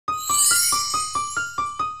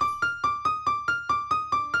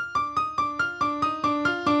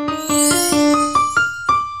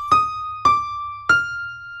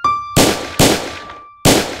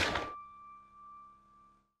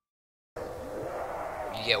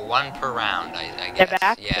You get 1 per round, I guess. They're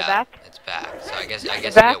back? Yeah, They're back? it's back. So I guess you back?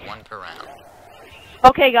 get 1 per round.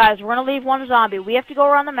 Okay, guys, we're gonna leave one zombie. We have to go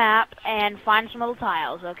around the map and find some little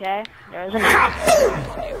tiles, okay? There's an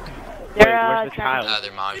Where's the tiles?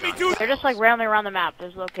 They're mahjong. They're just like randomly around the map.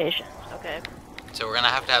 There's locations, okay? So we're gonna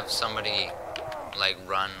have to have somebody, like,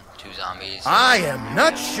 run 2 zombies. I am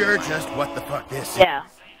not sure just what the fuck this is. Yeah.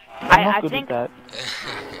 I think. That.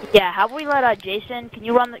 Yeah. How about we let Jason? Can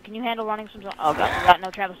you handle running some? Oh god, we got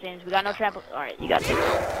no trample stains. We got no trample. All right, you got it.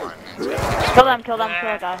 Kill them. Kill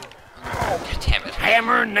that guy. Damn it.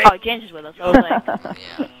 Hammer, Oh, James is with us. I was like,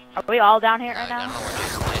 Yeah. are we all down here right I don't now? know where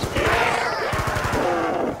Jason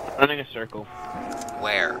is. Running a circle.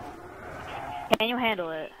 Where? Can you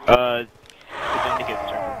handle it? Within the gift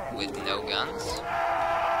circle. With no guns?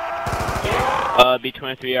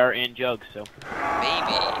 B23 are in jugs, so.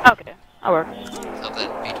 Maybe. Okay, that works. So that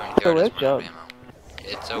B23 So doesn't where's have Joe? ammo.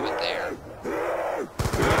 It's over there.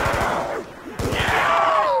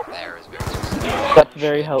 There is very specific. That's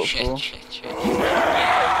very helpful. Shit.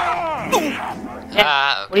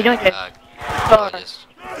 Yeah. What are you doing, Jake? Controller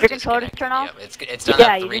Your controller just turned off? Yep, it's done Yeah,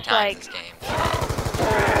 that you 3 just, times like- this game.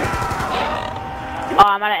 Oh,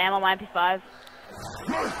 I'm out of ammo. My MP5.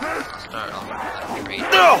 Start off.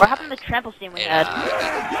 What happened to the trample steam we had?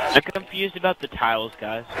 I'm confused about the tiles,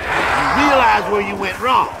 guys. You realize where you went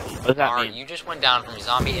wrong. What does that mean? You just went down from a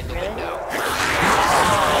zombie in the window.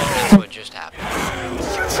 That's what just happened.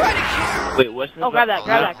 Wait, what's the? Oh, grab that, Hold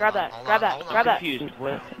grab on, that, grab that, hold grab on, that, hold on. grab I'm that. confused.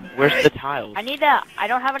 Where's the tiles? I need that. I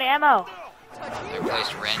don't have any ammo. They're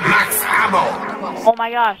placed randomly. Max ammo. Oh my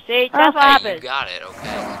gosh, see? That's what Hey, you happened. got it,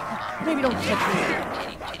 okay. Maybe don't touch me.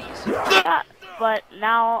 Titties. Yeah, but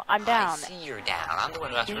now I'm down. I see you're down. I'm the one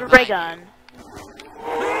who has to Use a revive ray gun.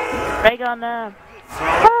 Ray gun them.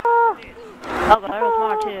 Oh, god, there was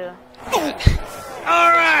more too.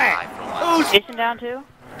 All right. Jason down too?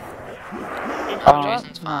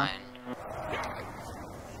 Jason's fine.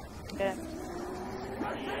 Okay.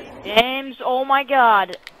 James, oh my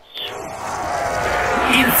god.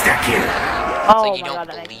 Insta-kill. It's Oh like you my don't god,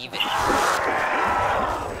 that makes believe it.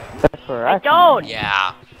 That's where I don't!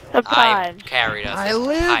 Yeah. Sometimes. I carried us. I this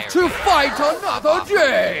live entire to game. fight another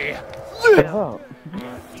day. Oh.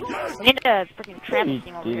 We need a freaking trample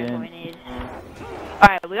thing over here is what we need.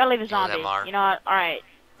 Alright, we gotta leave a zombie. Mark. You know what? Alright.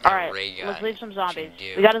 That Alright. ray gun Let's leave some zombies. should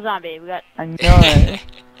do. We got a zombie. We got. I know it.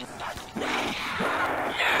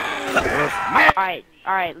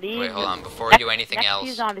 Alright, leave. Wait, hold on. Before we do anything next else,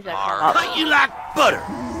 few zombies that Mark, come up. Cut you like butter.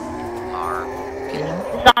 Mark,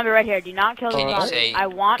 This zombie right here. Do not kill the Can you zombie. say- I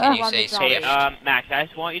want can to you run say this zombie. switch? Hey, Max, I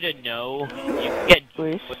just want you to know you can get.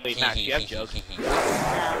 Please. Wait, Max, you have jugs. No.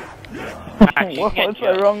 Max, you What's can so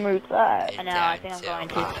get jugs. wrong with that? I know, I think I'm going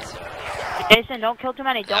to. Jason, don't kill too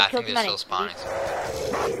many. Don't I kill think too they're many. still spawning.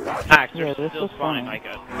 Max, Yeah, they're this still was spawning fun. like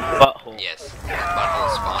a butthole. Yes.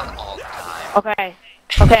 Buttholes spawn all the time. Okay.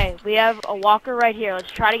 Okay, we have a walker right here.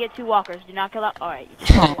 Let's try to get 2 walkers. Do not kill that. Alright.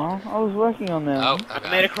 Aw, I was working on them. Oh, I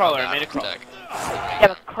made a crawler, I made a crawler. Yeah,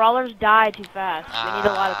 but crawlers die too fast. We need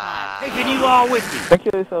a lot of time. Taking you all with me. Don't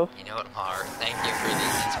kill yourself. You know what, Mark? Thank you for the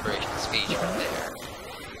inspirational speech right there.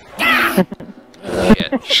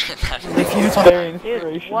 Shit. It's very Dude,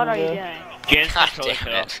 inspirational. what are you though. doing? Jan's God controller damn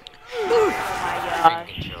cut it. off. Oh my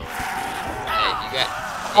gosh. Control. Hey, you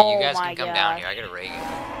Oh guys my can come down gosh. here. I got a ray gun.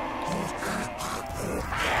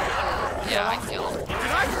 Yeah, I kill him.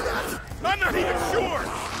 I'm not even sure.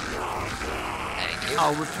 Thank you.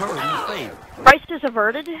 I'll return the favor. Crisis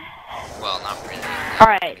averted? Well, not really.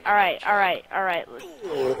 Alright. Let's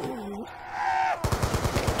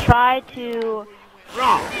try to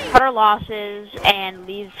cut our losses and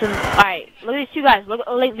leave some. Alright, look at these 2 guys.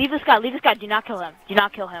 Leave this guy. Do not kill him. Do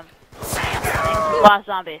not kill him. Last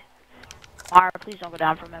zombie. Mara, please don't go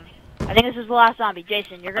down from him. I think this is the last zombie.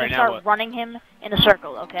 Jason, you're gonna Alright, now start what? running him in a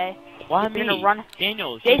circle, okay? Why You're me? gonna run.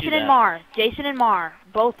 Daniel, you Jason do and that. Mar.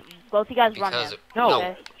 Both you guys run Because him. No,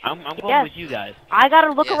 Okay? I'm going Yes. with you guys. I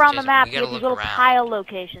gotta look Yes, around the Jason, map. we We gotta have these look little around. tile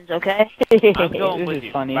locations, okay? I'm going This with is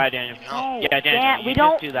you. funny. Bye, Daniel. No. Yeah, Daniel, Dan, you we just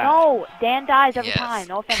don't. do that. No, Dan dies every Yes. time.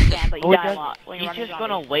 No offense, Dan, but you Oh, he die a does- lot when you He's run just into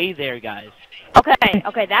gonna zombies. lay there, guys.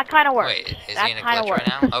 Okay, that kind of works. Wait, is that he in a kinda glitch works.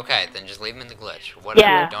 right now? Okay, then just leave him in the glitch. Whatever.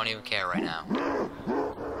 Yeah. Don't even care right now.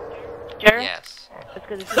 Sure? Yes. That's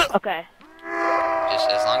 'cause this is, okay. Just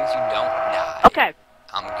as long as you don't die. Okay.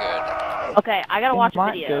 I'm good. Okay, I gotta watch It a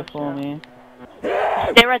might video. go for me.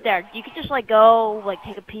 Stay right there. You could just like go, like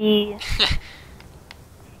take a pee.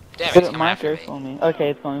 Damn, But he's it coming might after go me. for me. Okay,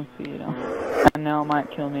 it's going for you now. And now it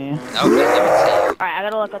might kill me. Okay, let me see. Alright, I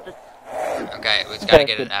gotta look up the. Okay, we just gotta Okay,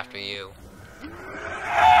 get good. it after you. You guys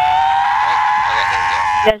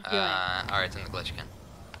Okay, there we doing? go. Alright, it's in the glitch again.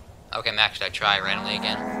 Okay, Max, should I try randomly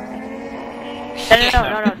again?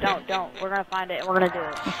 No, don't. We're gonna find it and we're gonna do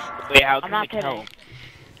it. Wait, how I'm can not we tell? kidding.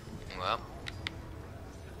 Well,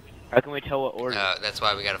 How can we tell what order? that's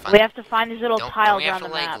why we gotta find. We have to find these little don't tiles we have on to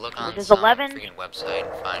the like map. look on There's some 11. freaking website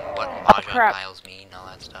and find what mahjong crap. tiles mean and all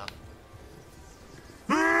that stuff?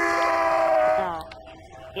 No.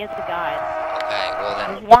 He has the guide. Okay, well then.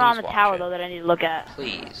 There's one on please the watch tower it. though that I need to look at.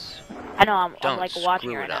 Please, I know I'm Don't like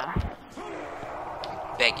watching screw right it up. now.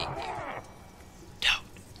 begging you, don't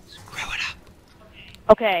screw it up.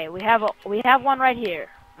 Okay, we have one right here.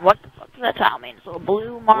 What the fuck does that tile mean? It's a little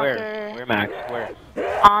blue marker Where, Max? Where?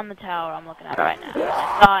 on the tower. I'm looking at it right now.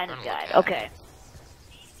 I saw it in his guide. Okay.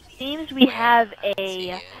 Seems we have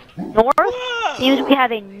a north. Seems we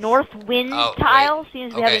have a north wind tile.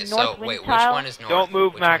 Seems we have a north wind tile. Which one is north? Don't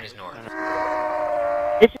move, which Max. One is north?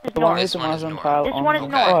 This is The one north. with the This one is mahjong north. tile This on one is the-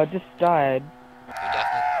 north. Oh, I just died. You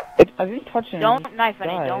definitely. I didn't touch him. Don't knife any.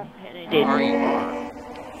 died. Don't hit any. Are you?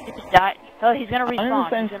 He just died. Oh, he's gonna I'm in the respawn.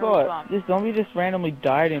 same He's gonna spot. respawn. This zombie just randomly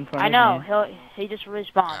died in front I of know. me. He just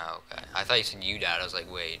respawned. Oh, okay. I thought you said you died. I was like,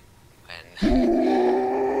 wait. When?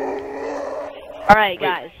 All right, Wait,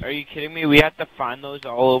 guys. are you kidding me? We have to find those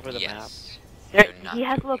all over the map. Yes. There, You're not he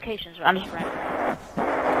has joking. locations. I'm just random. Shoot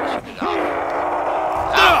it off.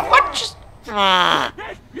 Ah, what? Just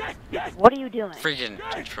What are you doing? freaking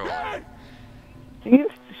controller. He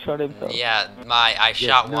just shot himself. Yeah, I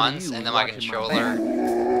shot none of once, you and then my watching my controller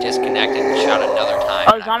disconnected and shot another time.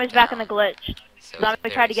 Oh, the zombie's back in the glitch. So Zombie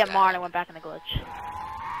it's tried to very get Mar and sad. it went back in the glitch.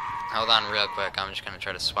 Hold on real quick. I'm just gonna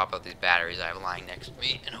try to swap out these batteries I have lying next to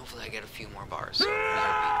me, and hopefully I get a few more bars.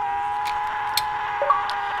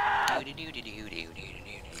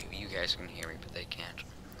 So you guys can hear me, but they can't.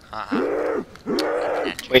 Haha.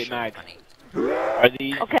 Wait, Max. Funny. Are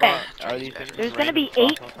these? Okay. Are these things There's gonna random be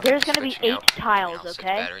 8. spots? There's gonna be Switching 8 out, tiles. you know, 6 Okay.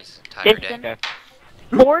 batteries, entire day. Jason? Okay.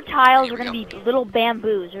 4 tiles Here are we gonna go. be little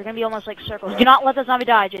bamboos. They're gonna be almost like circles. Do not let the zombie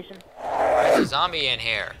die, Jason. There's a zombie in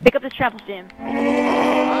here. Pick up this trample steam. Spawned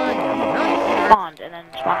and then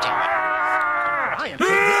spawned. I am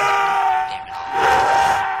taking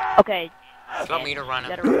Damn it. Okay. Do you want me to run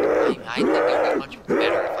Better it? I think it would be much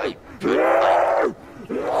better if I tried to find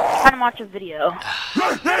Trying to watch a video.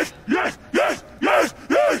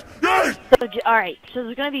 So, alright, so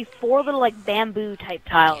there's gonna be 4 little like bamboo type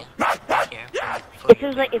tiles. If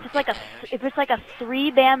it's like a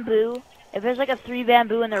 3 bamboo, if there's like a 3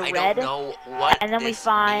 bamboo and they're I red, don't know what and then we this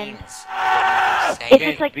find- means. What if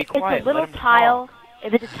saying. it's like be it's quiet, a little let him tile,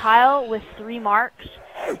 if it's a tile with 3 marks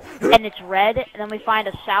and it's red, and then we find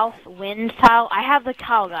a south wind tile. I have the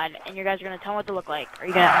tile guide, and you guys are gonna tell me what to look like. Are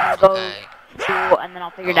you gonna go Okay. through, and then I'll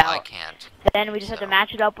figure it I out. can't. Then we just have to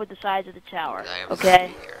match it up with the size of the tower. I have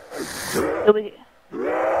Okay. here. So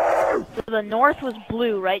the north was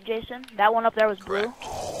blue, right, Jason? That one up there was blue?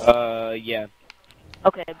 Correct. Yeah.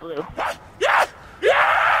 Okay, blue.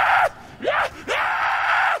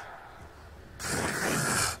 Who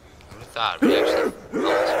would have thought we actually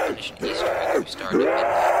almost finished an Easter egg we started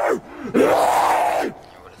at midnight? I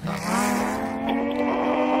would have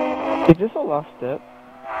thought. Is this a last step?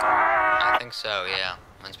 I think so, yeah.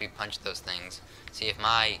 Once we punch those things. See, if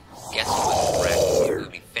my guessing was correct, we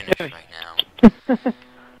would be finished right now.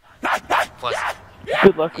 Plus,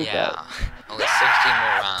 Good luck with yeah, that. only 16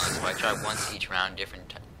 more rounds. So I try once each round,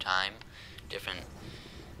 different time, different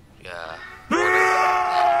order.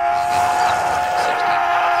 16.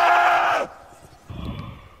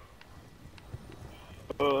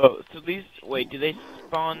 So these, wait, do they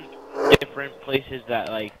spawn different places that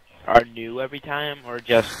like are new every time, or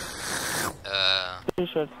just?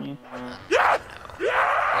 Pretty sure it's me.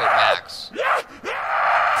 Wait, Max.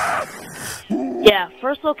 Yeah,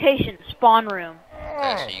 first location, spawn room.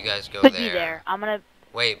 Okay, so you guys go Could there. be there. I'm gonna.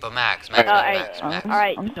 Wait, but Max, Alright, Max.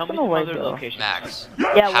 Alright, I'm Tell just me gonna some wait other though. locations. Max.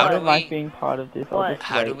 Yeah, How I do don't we- like being part of this. I'll What? just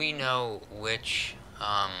How do wait. we know which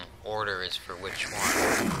order is for which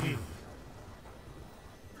one?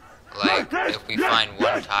 Like, if we find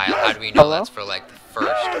one tile, how do we know Hello? that's for like the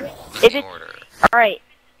first in If the it's- order? Alright,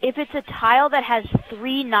 if it's a tile that has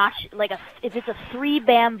 3 notch, if it's a 3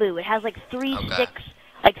 bamboo, it has like 3 Okay. sticks,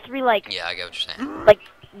 like 3 Yeah, I get what you're saying. like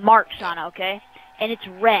marks on it, okay? And it's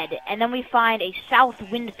red, and then we find a south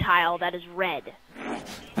wind tile that is red.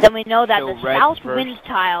 Then we know that So the red south first. wind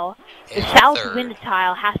tile, the Is south third. wind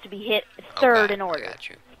tile has to be hit third Okay, in order. I got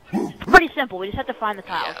you. It's pretty simple. We just have to find the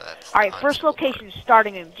tiles. Yeah, that's All right, the first unsimple location,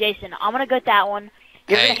 starting room. Jason, I'm gonna get that one.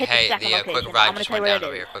 You're Hey, gonna hit hey, the second the location. quick I'm revive gonna just tell you went where down it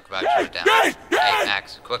over is. here. Quick revive just went down. Hey,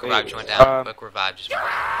 Max, quick revive just went down. Quick revive just went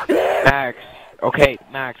down. Max. Okay,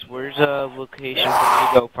 Max. Where's a location for me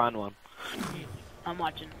to go find one? I'm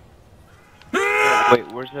watching. Wait,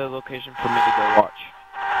 where's the location for me to go watch?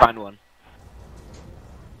 Find one.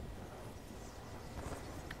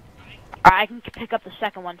 Alright, I can pick up the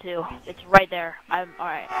second one too. It's right there.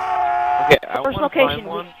 Alright. Okay, I First want to location, find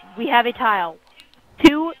one. we have a tile.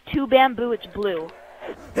 Two bamboo, it's blue.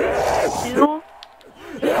 2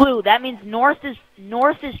 blue, that means north is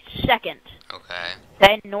second. Okay.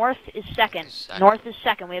 Okay, north is second. North is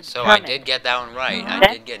second. We have So I determined. did get that one right. I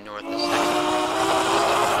Okay. did get north is second.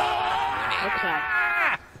 Okay.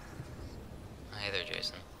 Hey there,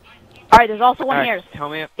 Jason. Alright, there's also one Alright, here. tell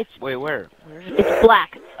me. It's- Wait, where? It's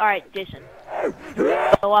black. Alright, Jason.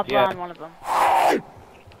 Go up Yeah. on one of them.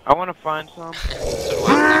 I want to find some. So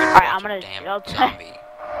Alright, I'm gonna- Damn okay. zombie. Give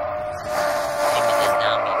me the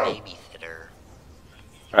zombie babysitter.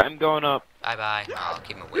 I'm going up. Bye bye. No, I'll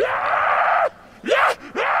keep him away from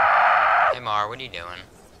me. Hey Mar, what are you doing?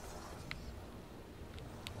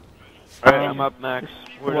 Alright, I'm up, Max.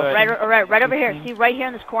 Where do I... Right over here. See, right here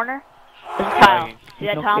in this corner? There's a tile. See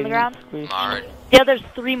that tile on the ground? Mar, Yeah, there's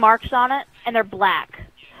 3 marks on it, and they're black.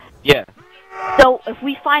 Yeah. So, if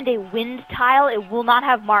we find a wind tile, it will not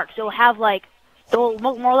have marks. It will have, like, it will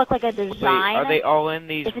more look like a Wait, design. are they all in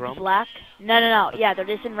these if it's rooms? black? No. Yeah, they're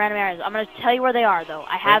just in random areas. I'm gonna tell you where they are, though.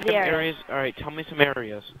 I have the Random area. Alright, tell me some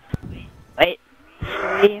areas. Wait.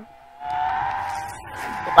 3.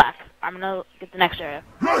 Black. I'm gonna get the next area.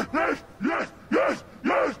 hey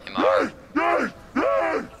Mar,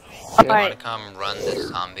 you wanna Alright. come run this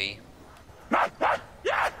zombie?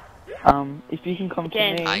 If you can come to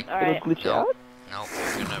James, me, I- it'll alright. glitch No. out. No,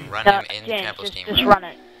 we're gonna run No, him in the James, trample steam just room. run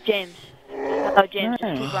it. James. Oh, James, just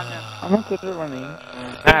No. keep running it. I'm not good at running.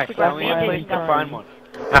 Max, keep find me a running. place to Jason, find one.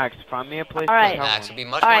 Max, find me a place Alright. to find Max, it'd one. be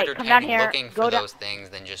much more Alright, come down entertaining here, looking go for down- those things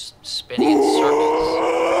than just spinning in circles.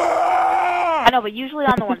 I know, but usually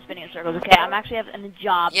I'm the one spinning in circles, okay? I'm actually having a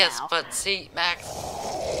job Yes, now. but see, Max,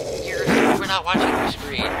 we're not watching your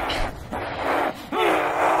screen.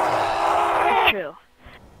 That's true.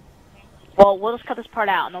 Well, we'll just cut this part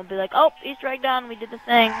out, and they'll be like, oh, Easter egg done, we did the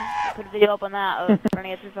thing. Put a video up on that of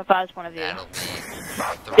running at 355's point of view. That'll be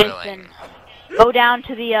thrilling. Go down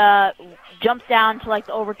to the, jump down to, like,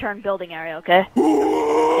 the overturned building area, okay?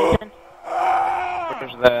 Jason?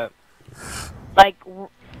 Where's that? Like,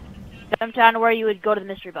 jump down to where you would go to the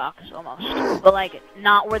mystery box, almost. But, like,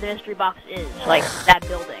 not where the mystery box is, like, that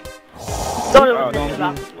building. Go to the mystery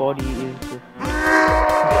box. Zombie's body is just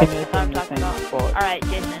That's continuously what I'm in the talking same about. spot. Alright,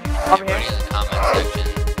 Jason, over Everybody here. in the comment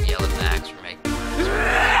section, yell at Max for making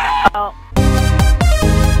Oh,